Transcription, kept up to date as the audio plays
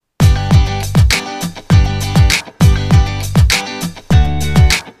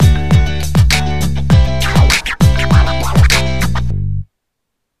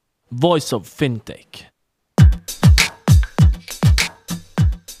Voice of Fintech.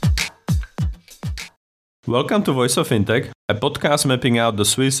 Welcome to Voice of Fintech, a podcast mapping out the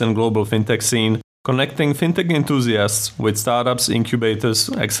Swiss and global fintech scene, connecting fintech enthusiasts with startups, incubators,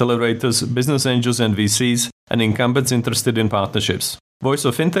 accelerators, business angels and VCs, and incumbents interested in partnerships. Voice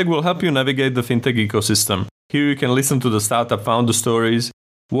of Fintech will help you navigate the fintech ecosystem. Here you can listen to the startup founder stories,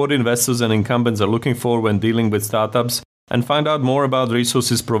 what investors and incumbents are looking for when dealing with startups, and find out more about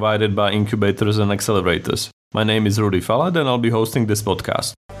resources provided by incubators and accelerators. My name is Rudy Falad and I'll be hosting this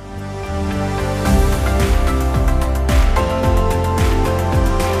podcast.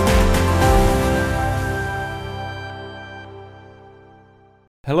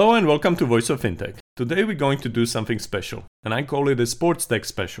 Hello and welcome to Voice of Fintech. Today we're going to do something special, and I call it a sports tech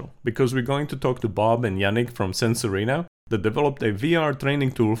special, because we're going to talk to Bob and Yannick from Sense Arena that developed a VR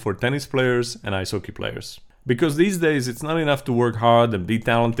training tool for tennis players and ice hockey players. Because these days it's not enough to work hard and be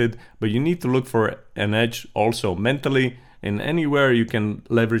talented, but you need to look for an edge also mentally and anywhere you can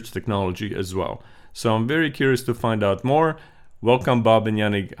leverage technology as well. So I'm very curious to find out more. Welcome Bob and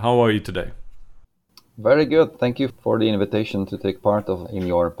Yannick. How are you today? Very good. Thank you for the invitation to take part in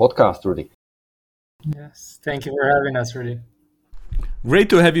your podcast, Rudy. Yes, thank you for having us, Rudy. Great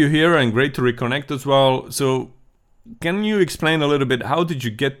to have you here and great to reconnect as well. So can you explain a little bit, how did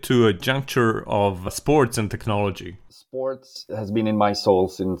you get to a juncture of sports and technology? Sports has been in my soul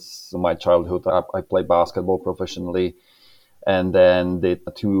since my childhood. I played basketball professionally and then did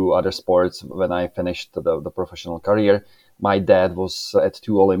two other sports when I finished the professional career. My dad was at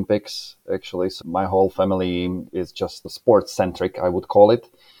two Olympics, actually. So my whole family is just sports centric, I would call it.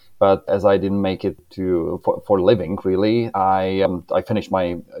 But as I didn't make it for living, really, I finished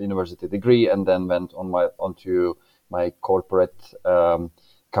my university degree and then went onto my corporate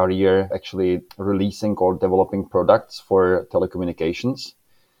career, actually releasing or developing products for telecommunications.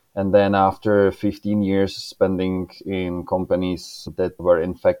 And then after 15 years spending in companies that were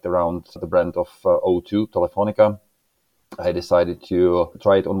in fact around the brand of O2, Telefonica, I decided to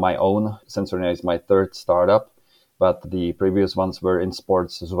try it on my own. Sense Arena is my third startup, but the previous ones were in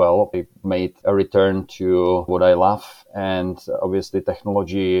sports as well. I made a return to what I love, and obviously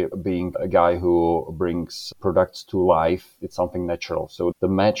technology, being a guy who brings products to life, it's something natural. So the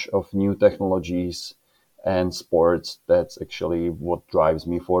match of new technologies and sports, that's actually what drives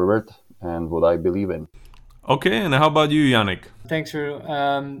me forward and what I believe in. Okay, and how about you, Yannick? Thanks, Rudy.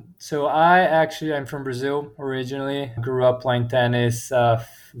 So I'm from Brazil originally. Grew up playing tennis,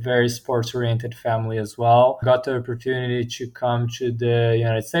 very sports-oriented family as well. Got the opportunity to come to the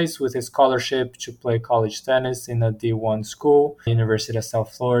United States with a scholarship to play college tennis in a D1 school, University of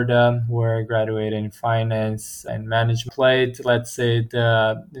South Florida, where I graduated in finance and management. Played, let's say,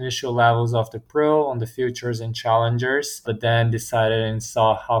 the initial levels of the pro on the futures and challengers, but then decided and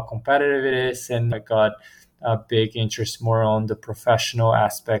saw how competitive it is, and I got a big interest more on the professional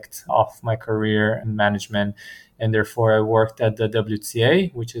aspect of my career and management. And therefore, I worked at the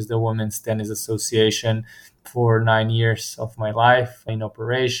WTA, which is the Women's Tennis Association, for 9 years of my life in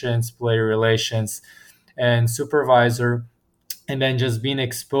operations, player relations, and supervisor. And then just being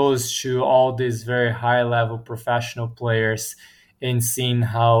exposed to all these very high-level professional players and seeing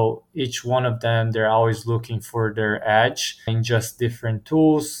how each one of them, they're always looking for their edge in just different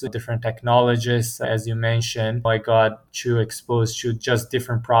tools, different technologies. As you mentioned, I got too exposed to just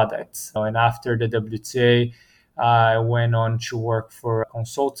different products. And after the WTA, I went on to work for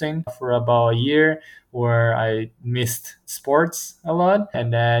consulting for about a year, where I missed sports a lot.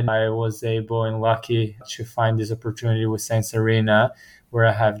 And then I was able and lucky to find this opportunity with Sense Arena, where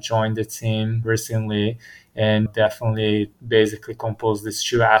I have joined the team recently, and definitely basically composed these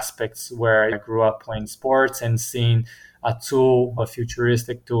two aspects, where I grew up playing sports and seeing a tool, a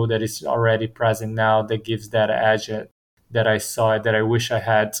futuristic tool that is already present now, that gives that edge that I saw, that I wish I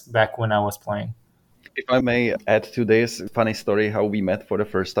had back when I was playing. If I may add to this, funny story how we met for the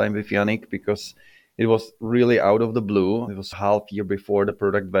first time with Yannick, because it was really out of the blue. It was half year before the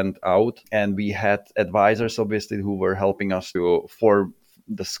product went out, and we had advisors, obviously, who were helping us for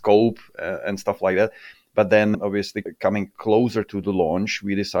the scope and stuff like that. But then, obviously, coming closer to the launch,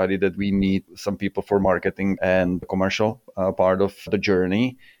 we decided that we need some people for marketing and the commercial part of the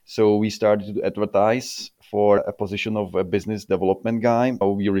journey. So we started to advertise for a position of a business development guy.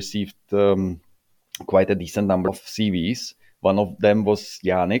 We received quite a decent number of CVs. One of them was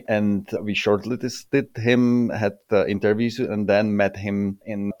Yannick, and we shortlisted him, had interviews, and then met him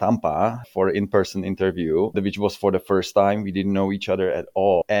in Tampa for an in-person interview, which was for the first time. We didn't know each other at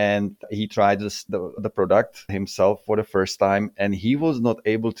all. And he tried the product himself for the first time, and he was not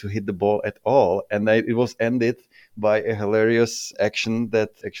able to hit the ball at all. And it was ended by a hilarious action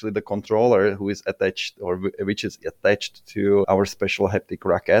that actually the controller who is attached or which is attached to our special haptic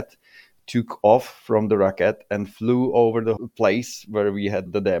racket took off from the racket and flew over the place where we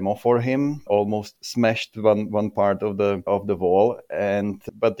had the demo for him, almost smashed one part of the wall.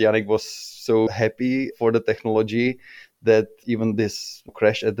 But Yannick was so happy for the technology that even this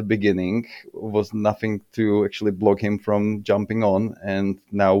crash at the beginning was nothing to actually block him from jumping on. And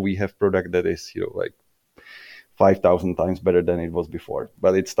now we have product that is, like 5,000 times better than it was before.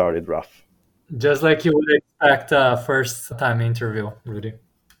 But it started rough. Just like you would expect a first time interview, Rudy.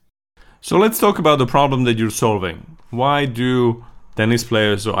 So let's talk about the problem that you're solving. Why do tennis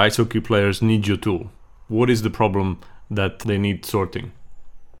players or ice hockey players need your tool? What is the problem that they need sorting?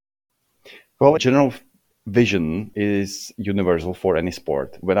 Well, general vision is universal for any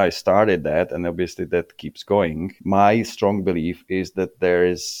sport. When I started that, and obviously that keeps going, my strong belief is that there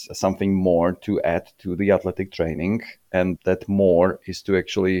is something more to add to the athletic training, and that more is to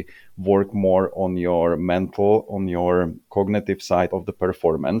actually work more on your mental, on your cognitive side of the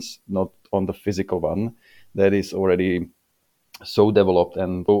performance, not on the physical one that is already so developed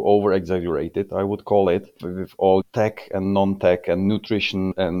and so over exaggerated, I would call it, with all tech and non-tech and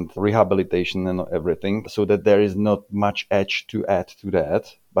nutrition and rehabilitation and everything, so that there is not much edge to add to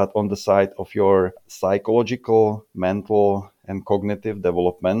that. But on the side of your psychological, mental and cognitive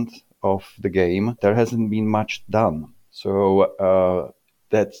development of the game, there hasn't been much done. So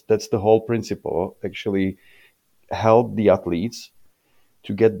that's the whole principle, actually help the athletes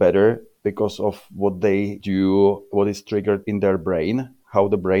to get better because of what they do, what is triggered in their brain, how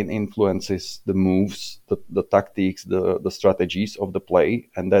the brain influences the moves, the tactics, the strategies of the play.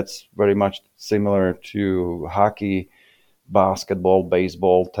 And that's very much similar to hockey, basketball,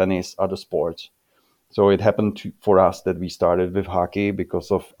 baseball, tennis, other sports. So it happened for us that we started with hockey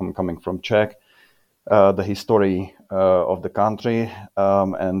because of, I'm coming from Czech, the history of the country,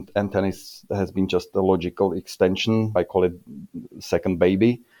 and tennis has been just a logical extension. I call it second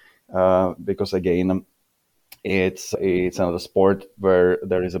baby, because again, it's another sport where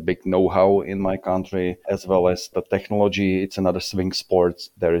there is a big know-how in my country, as well as the technology. It's another swing sport.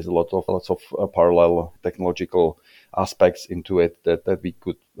 There is lots of parallel technological aspects into it that we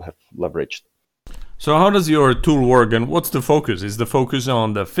could have leveraged. So how does your tool work, and what's the focus? Is the focus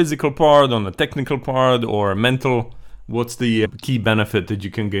on the physical part, on the technical part, or mental? What's the key benefit that you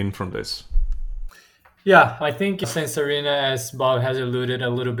can gain from this? Yeah, I think Sensarina, as Bob has alluded a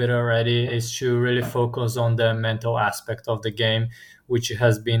little bit already, is to really focus on the mental aspect of the game, which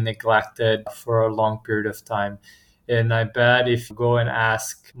has been neglected for a long period of time. And I bet if you go and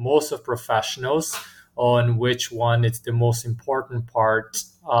ask most of professionals on which one is the most important part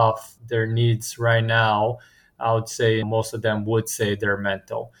of their needs right now, I would say most of them would say they're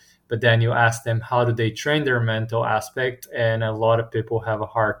mental. But then you ask them how do they train their mental aspect, and a lot of people have a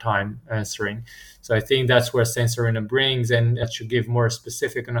hard time answering. So I think that's where Sensarina brings, and that should give more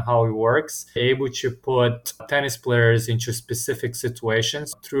specific on how it works, able to put tennis players into specific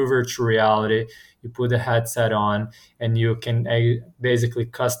situations through virtual reality. You put the headset on and you can basically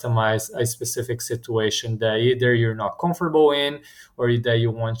customize a specific situation that either you're not comfortable in or that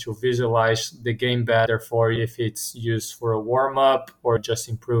you want to visualize the game better for, if it's used for a warm-up or just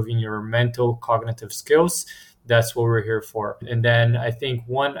improving your mental cognitive skills. That's what we're here for. And then I think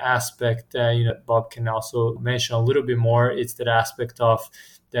one aspect that Bob can also mention a little bit more, it's that aspect of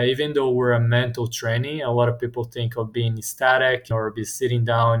that even though we're a mental training, a lot of people think of being static or be sitting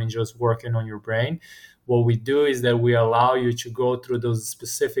down and just working on your brain. What we do is that we allow you to go through those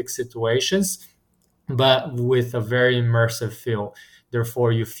specific situations, but with a very immersive feel.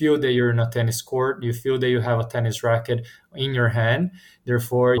 Therefore, you feel that you're in a tennis court, you feel that you have a tennis racket in your hand.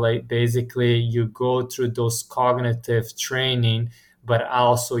 Therefore, like basically you go through those cognitive training, but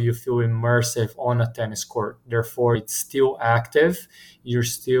also you feel immersive on a tennis court. Therefore, it's still active. You're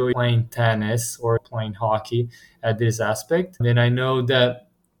still playing tennis or playing hockey at this aspect. And then I know that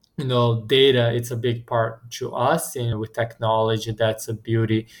data, it's a big part to us, with technology. That's a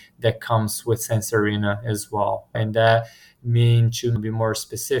beauty that comes with Sensarina as well. And that means, to be more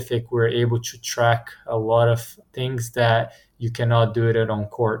specific, we're able to track a lot of things that you cannot do it on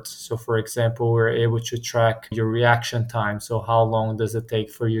court. So for example, we're able to track your reaction time. So how long does it take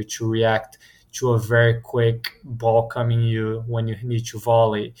for you to react to a very quick ball coming you when you need to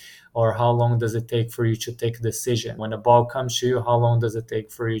volley? Or how long does it take for you to take a decision? When a ball comes to you, how long does it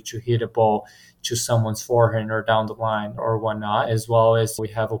take for you to hit a ball to someone's forehand or down the line or whatnot? As well as we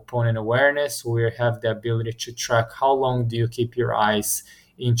have opponent awareness. We have the ability to track how long do you keep your eyes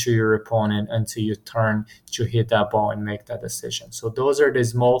into your opponent until you turn to hit that ball and make that decision. So those are the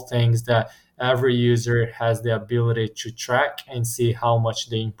small things that every user has the ability to track and see how much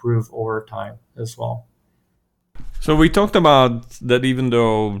they improve over time as well. So we talked about that even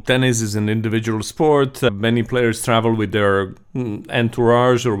though tennis is an individual sport, many players travel with their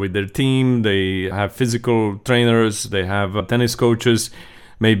entourage or with their team. They have physical trainers, they have tennis coaches.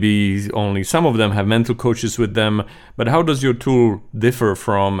 Maybe only some of them have mental coaches with them. But how does your tool differ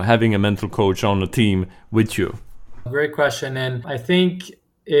from having a mental coach on the team with you? Great question. And I think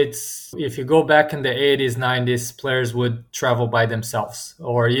it's, if you go back in the 80s, 90s, players would travel by themselves,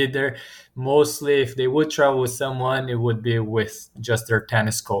 or either mostly if they would travel with someone, it would be with just their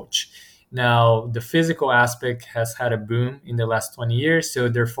tennis coach. Now, the physical aspect has had a boom in the last 20 years. So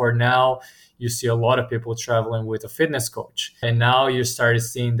therefore now you see a lot of people traveling with a fitness coach. And now you started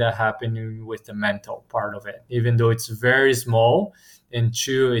seeing that happening with the mental part of it, even though it's very small. And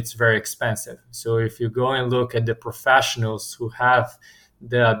two, it's very expensive. So if you go and look at the professionals who have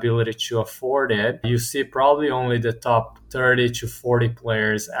the ability to afford it, you see probably only the top 30 to 40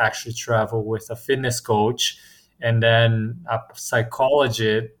 players actually travel with a fitness coach. And then a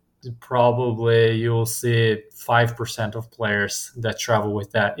psychologist, probably you'll see 5% of players that travel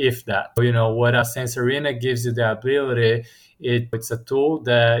with that, if that. You know, what a Sense Arena gives you the ability, it's a tool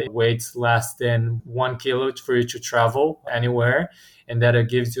that weighs less than 1 kilo for you to travel anywhere. And that it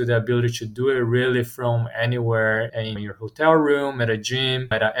gives you the ability to do it really from anywhere, in your hotel room, at a gym,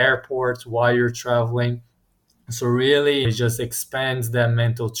 at an airport, while you're traveling. So really it just expands that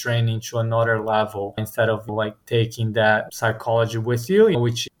mental training to another level instead of like taking that psychology with you,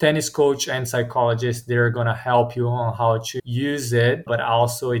 which tennis coach and psychologist, they're going to help you on how to use it. But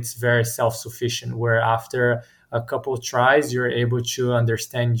also it's very self-sufficient, where after a couple of tries, you're able to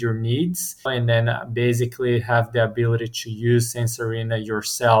understand your needs and then basically have the ability to use Sense Arena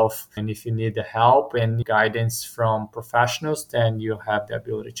yourself. And if you need the help and guidance from professionals, then you have the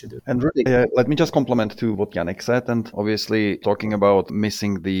ability to do it. And really, let me just complement to what Yannick said. And obviously, talking about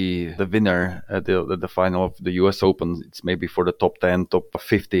missing the winner at the final of the US Open, it's maybe for the top 10, top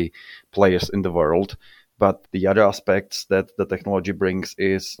 50 players in the world. But the other aspects that the technology brings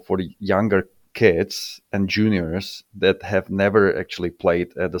is for the younger kids and juniors that have never actually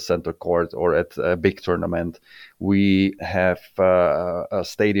played at the center court or at a big tournament. We have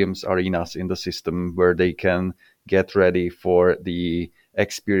stadiums, arenas in the system where they can get ready for the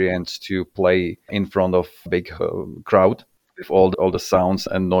experience to play in front of a big crowd with all the sounds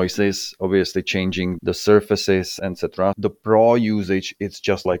and noises, obviously changing the surfaces, etc. The pro usage, it's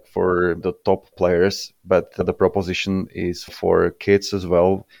just like for the top players, but the proposition is for kids as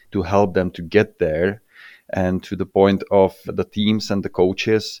well, to help them to get there. And to the point of the teams and the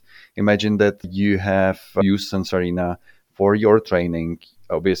coaches, imagine that you have used Sense Arena for your training.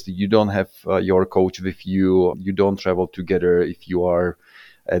 Obviously, you don't have your coach with you. You don't travel together if you are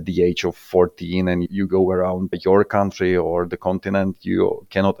at the age of 14 and you go around your country or the continent. You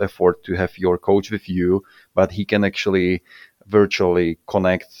cannot afford to have your coach with you, but he can actually virtually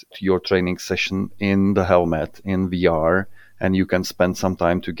connect to your training session in the helmet, in VR, and you can spend some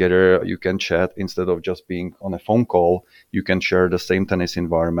time together. You can chat instead of just being on a phone call. You can share the same tennis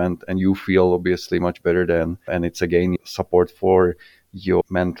environment and you feel obviously much better then. And it's again support for your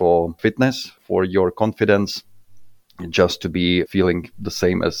mental fitness, for your confidence, just to be feeling the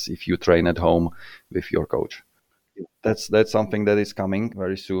same as if you train at home with your coach. That's something that is coming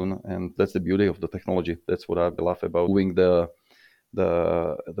very soon, and that's the beauty of the technology. That's what I love about moving the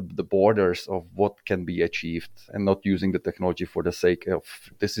borders of what can be achieved and not using the technology for the sake of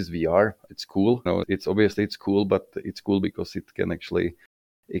this is VR. It's cool. No, it's obviously it's cool, but it's cool because it can actually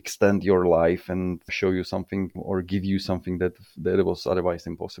extend your life and show you something or give you something that was otherwise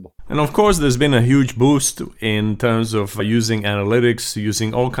impossible. And of course, there's been a huge boost in terms of using analytics,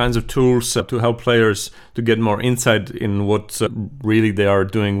 using all kinds of tools to help players to get more insight in what really they are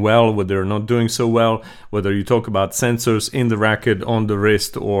doing well, what they're not doing so well, whether you talk about sensors in the racket, on the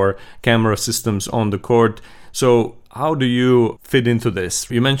wrist, or camera systems on the court. So how do you fit into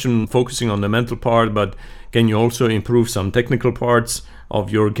this? You mentioned focusing on the mental part, but can you also improve some technical parts of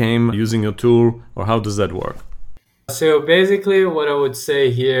your game using your tool, or how does that work? So basically what I would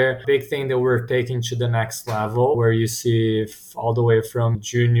say here, big thing that we're taking to the next level, where you see all the way from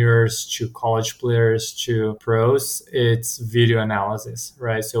juniors to college players to pros, it's video analysis,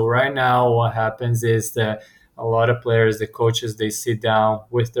 right? So right now what happens is that a lot of players, the coaches, they sit down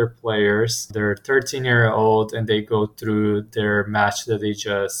with their players, they're 13-year-old, and they go through their match that they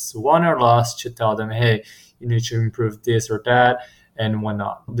just won or lost to tell them, hey, you need to improve this or that and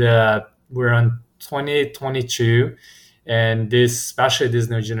whatnot. We're on 2022, And this, especially this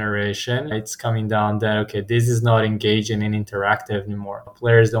new generation, it's coming down that, okay, this is not engaging and interactive anymore.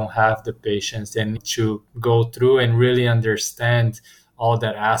 Players don't have the patience and to go through and really understand all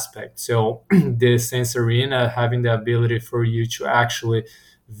that aspect. So the Sensarena having the ability for you to actually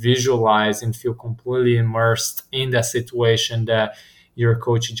visualize and feel completely immersed in that situation that your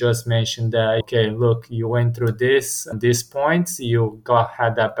coach just mentioned, that, okay, look, you went through these points,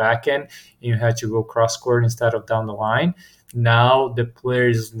 had that back end, and you had to go cross court instead of down the line. Now the player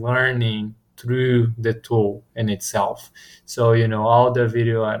is learning through the tool in itself. So, all the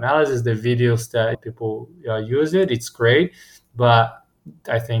video analysis, the videos that people use it's great, but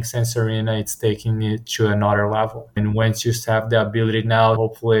I think Sensarena, it's taking it to another level. And once you have the ability now,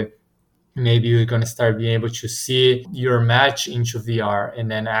 hopefully, maybe you're going to start being able to see your match into VR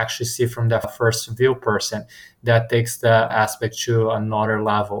and then actually see from that first view person. That takes the aspect to another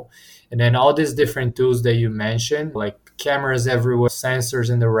level. And then all these different tools that you mentioned, like cameras everywhere,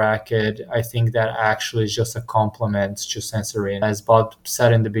 sensors in the racket, I think that actually is just a complement to Sensarena. As Bob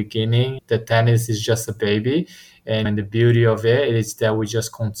said in the beginning, the tennis is just a baby. And the beauty of it is that we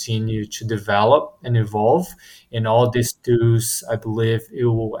just continue to develop and evolve. And all these tools, I believe it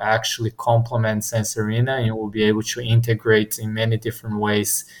will actually complement Sensarena and will be able to integrate in many different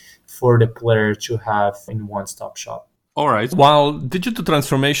ways for the player to have in one-stop shop. All right. While digital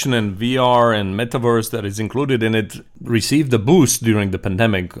transformation and VR and metaverse that is included in it received a boost during the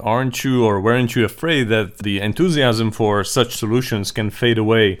pandemic, aren't you or weren't you afraid that the enthusiasm for such solutions can fade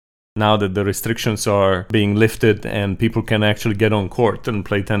away now that the restrictions are being lifted and people can actually get on court and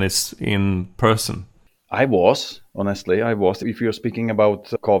play tennis in person? I was. If you're speaking about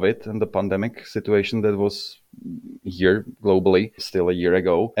COVID and the pandemic situation that was here globally still a year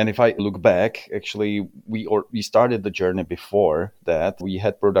ago. And if I look back, actually, we started the journey before that. We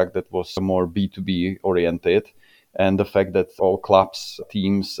had product that was more B2B oriented. And the fact that all clubs,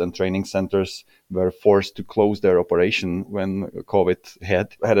 teams, and training centers were forced to close their operation when COVID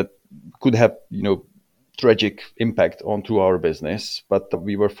could have, tragic impact onto our business. But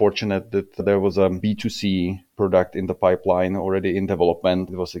we were fortunate that there was a B2C product in the pipeline already in development.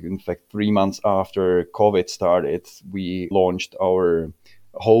 It was, in fact, 3 months after COVID started, we launched our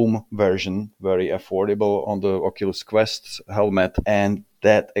home version, very affordable, on the Oculus Quest helmet. And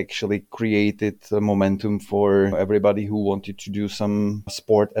that actually created a momentum for everybody who wanted to do some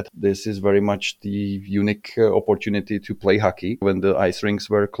sport. This is very much the unique opportunity to play hockey when the ice rinks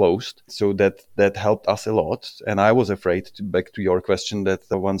were closed. So that helped us a lot. And I was afraid, back to your question, that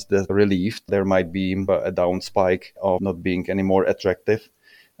once that's relieved, there might be a down spike of not being any more attractive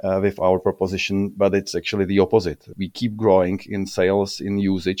with our proposition, but it's actually the opposite. We keep growing in sales, in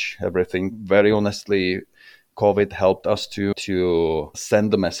usage, everything. Very honestly, COVID helped us to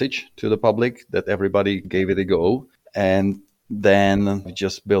send the message to the public that everybody gave it a go. And then we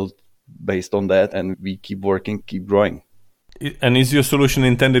just built based on that, and we keep working, keep growing. And is your solution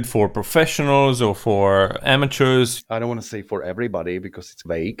intended for professionals or for amateurs? I don't want to say for everybody because it's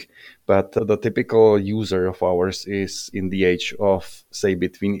vague, but the typical user of ours is in the age of, say,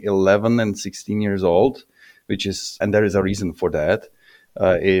 between 11 and 16 years old, and there is a reason for that.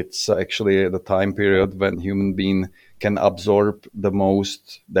 It's actually the time period when human being can absorb the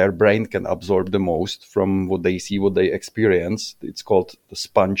most, their brain can absorb the most from what they see, what they experience. It's called the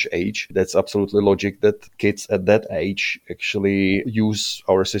sponge age. That's absolutely logic that kids at that age actually use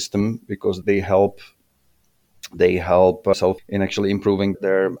our system because they help in actually improving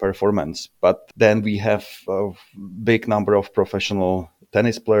their performance. But then we have a big number of professional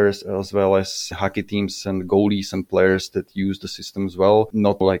tennis players as well as hockey teams and goalies and players that use the system as well,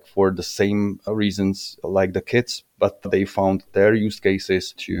 not like for the same reasons like the kids, but they found their use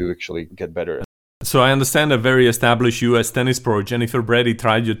cases to actually get better. So I understand a very established US tennis pro, Jennifer Brady,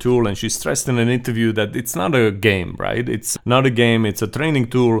 tried your tool, and she stressed in an interview that it's not a game, right? It's not a game, it's a training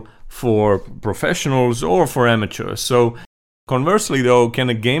tool for professionals or for amateurs. So conversely though, can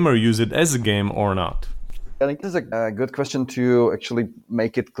a gamer use it as a game or not? I think this is a good question to actually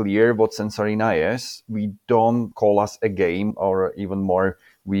make it clear what Sensarena is. We don't call us a game, or even more,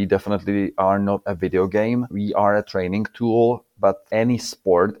 we definitely are not a video game. We are a training tool, but any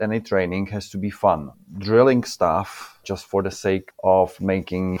sport, any training has to be fun. Drilling stuff just for the sake of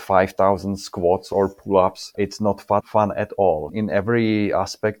making 5,000 squats or pull-ups, it's not fun at all. In every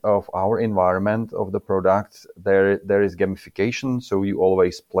aspect of our environment, of the product, there is gamification. So you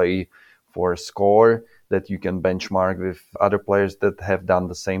always play for a score that you can benchmark with other players that have done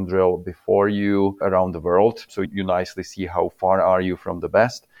the same drill before you around the world. So you nicely see how far are you from the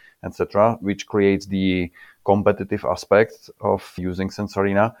best, etc., which creates the competitive aspect of using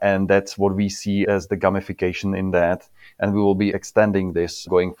Sensorina. And that's what we see as the gamification in that. And we will be extending this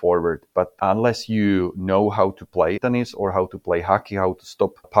going forward. But unless you know how to play tennis or how to play hockey, how to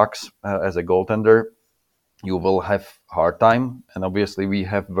stop pucks as a goaltender, you will have hard time. And obviously we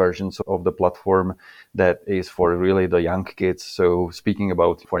have versions of the platform that is for really the young kids. So speaking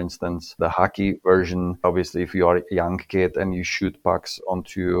about, for instance, the hockey version, obviously if you are a young kid and you shoot pucks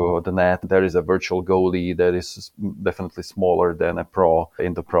onto the net, there is a virtual goalie that is definitely smaller than a pro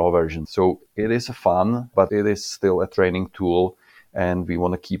in the pro version. So it is fun, but it is still a training tool. And we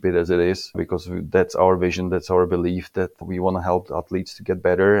want to keep it as it is because that's our vision, that's our belief that we want to help athletes to get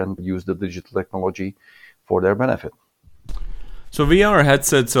better and use the digital technology for their benefit. So VR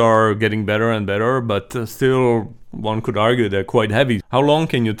headsets are getting better and better, but still one could argue they're quite heavy. How long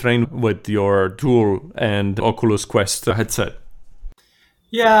can you train with your tool and Oculus Quest headset?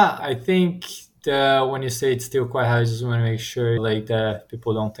 Yeah, I think when you say it's still quite high, I just want to make sure that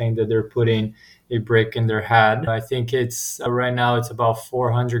people don't think that they're putting a brick in their head. I think it's right now it's about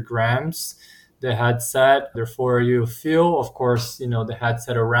 400 grams, the headset. Therefore, you feel, of course, the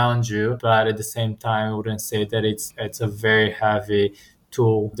headset around you, but at the same time, I wouldn't say that it's a very heavy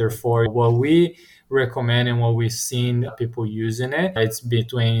tool. Therefore, what we recommend and what we've seen people using it's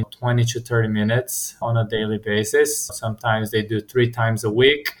between 20 to 30 minutes on a daily basis. Sometimes they do 3 times a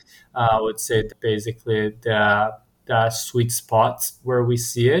week. I would say basically the sweet spots where we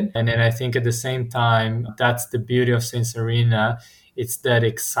see it. And then I think at the same time, that's the beauty of Sensorina. It's that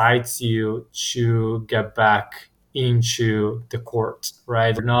excites you to get back into the court,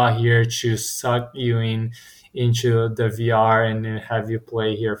 right? We're not here to suck you into the VR and then have you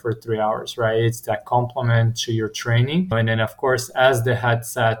play here for 3 hours, right? It's that complement to your training. And then, of course, as the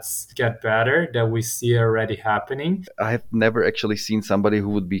headsets get better, that we see already happening. I have never actually seen somebody who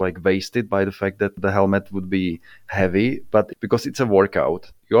would be wasted by the fact that the helmet would be heavy, but because it's a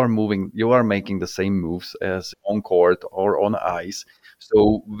workout, you are making the same moves as on court or on ice.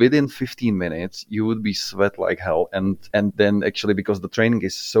 So within 15 minutes, you would be sweat like hell. And then actually, because the training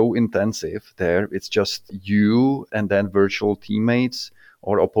is so intensive there, it's just you and then virtual teammates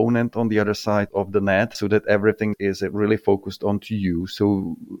or opponent on the other side of the net, so that everything is really focused onto you.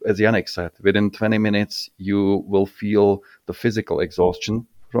 So as Yannick said, within 20 minutes, you will feel the physical exhaustion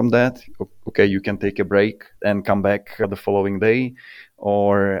from that. Okay, you can take a break and come back the following day,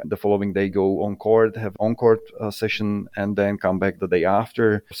 or the following day go on court, have on-court session, and then come back the day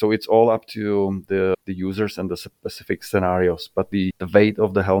after. So it's all up to the users and the specific scenarios. But the weight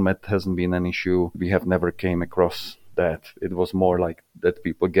of the helmet hasn't been an issue. We have never came across that. It was more like that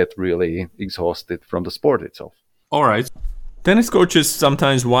people get really exhausted from the sport itself. All right. Tennis coaches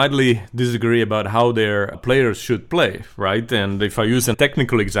sometimes widely disagree about how their players should play, right? And if I use a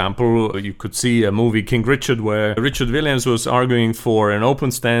technical example, you could see a movie, King Richard, where Richard Williams was arguing for an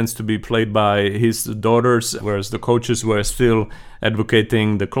open stance to be played by his daughters, whereas the coaches were still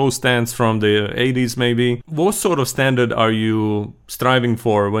advocating the closed stance from the 80s maybe. What sort of standard are you striving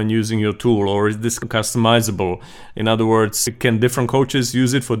for when using your tool, or is this customizable? In other words, can different coaches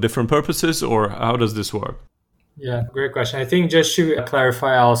use it for different purposes, or how does this work? Yeah, great question. I think just to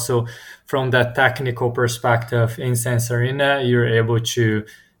clarify also from that technical perspective in Sensorina, you're able to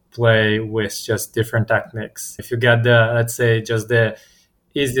play with just different techniques. If you get let's say just the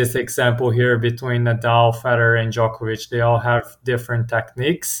easiest example here between Nadal, Federer, and Djokovic, they all have different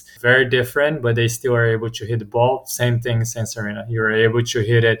techniques, very different, but they still are able to hit the ball. Same thing in Sensorina. You're able to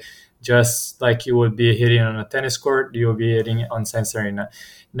hit it just like you would be hitting on a tennis court, you'll be hitting on Sensorina.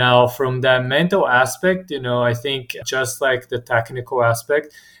 Now, from that mental aspect, I think just like the technical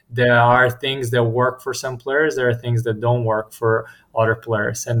aspect, there are things that work for some players, there are things that don't work for other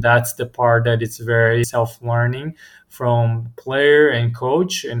players. And that's the part that it's very self-learning from player and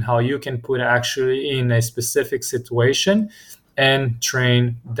coach, and how you can put actually in a specific situation and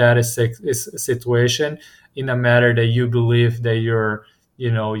train that situation in a manner that you believe that your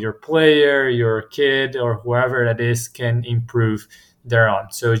player, your kid, or whoever that is can improve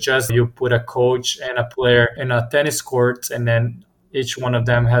thereon. So just you put a coach and a player in a tennis court, and then each one of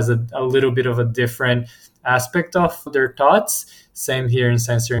them has a little bit of a different aspect of their thoughts. Same here in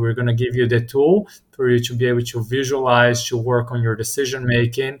Sensory. We're going to give you the tool for you to be able to visualize, to work on your decision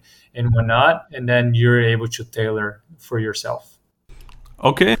making and whatnot, and then you're able to tailor for yourself.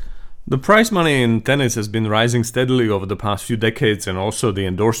 Okay. The prize money in tennis has been rising steadily over the past few decades, and also the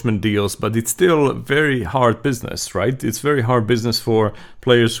endorsement deals, but it's still a very hard business, right? It's very hard business for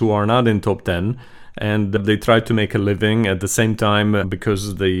players who are not in top 10. and they try to make a living at the same time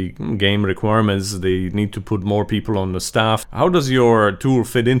because the game requirements, they need to put more people on the staff. How does your tool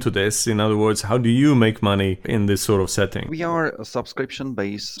fit into this? In other words, how do you make money in this sort of setting? We are a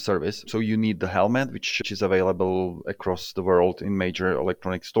subscription-based service, so you need the helmet, which is available across the world in major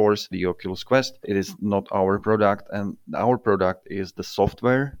electronic stores, the Oculus Quest. It is not our product, and our product is the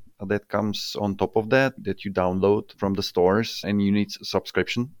software that comes on top of that you download from the stores, and you need a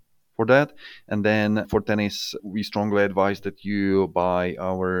subscription for that. And then for tennis, we strongly advise that you buy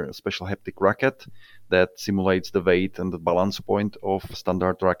our special haptic racket that simulates the weight and the balance point of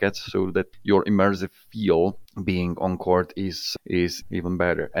standard rackets, so that your immersive feel being on court is even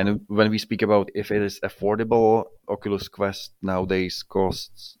better. And when we speak about if it is affordable, Oculus Quest nowadays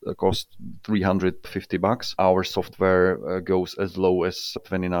costs $350. Our software goes as low as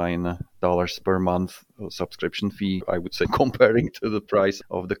 $29 per month subscription fee. I would say comparing to the price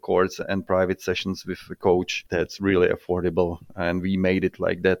of the courts and private sessions with a coach, that's really affordable. And we made it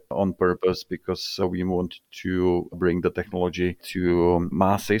like that on purpose because we want to bring the technology to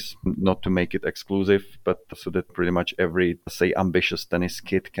masses, not to make it exclusive, but so that pretty much every, say, ambitious tennis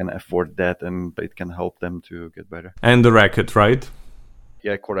kid can afford that, and it can help them to get better. And the racket, right?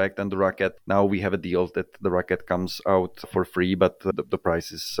 Yeah, correct. And the racket, now we have a deal that the racket comes out for free, but the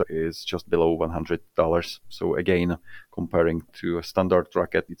price is just below $100. So again, comparing to a standard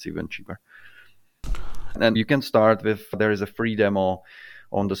racket, it's even cheaper. And you can start with, there is a free demo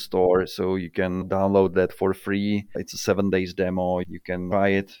on the store, so you can download that for free. It's a 7 days demo. You can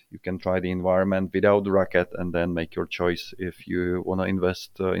try it. You can try the environment without the racket, and then make your choice if you want to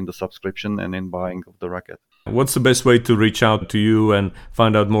invest in the subscription and in buying of the racket. What's the best way to reach out to you and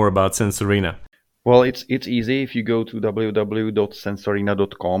find out more about Sensorina? Well, it's easy. If you go to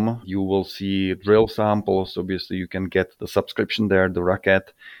www.sensorina.com, you will see drill samples. Obviously, you can get the subscription there, the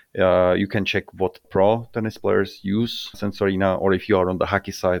racket. You can check what pro tennis players use Sensorina, or if you are on the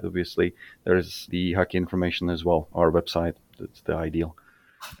hockey side, obviously, there is the hockey information as well, our website. That's the ideal.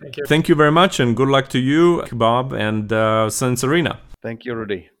 Thank you. Thank you very much, and good luck to you, Bob, and Sensorina. Thank you,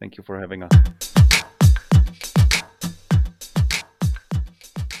 Rudy. Thank you for having us.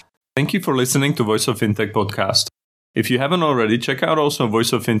 Thank you for listening to Voice of Fintech podcast. If you haven't already, check out also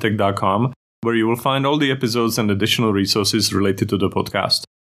voiceoffintech.com, where you will find all the episodes and additional resources related to the podcast.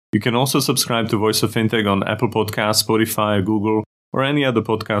 You can also subscribe to Voice of Fintech on Apple Podcasts, Spotify, Google, or any other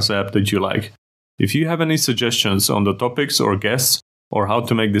podcast app that you like. If you have any suggestions on the topics or guests, or how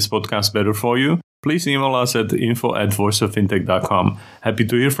to make this podcast better for you, please email us at info@voiceoffintech.com. Happy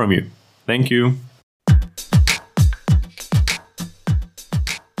to hear from you. Thank you.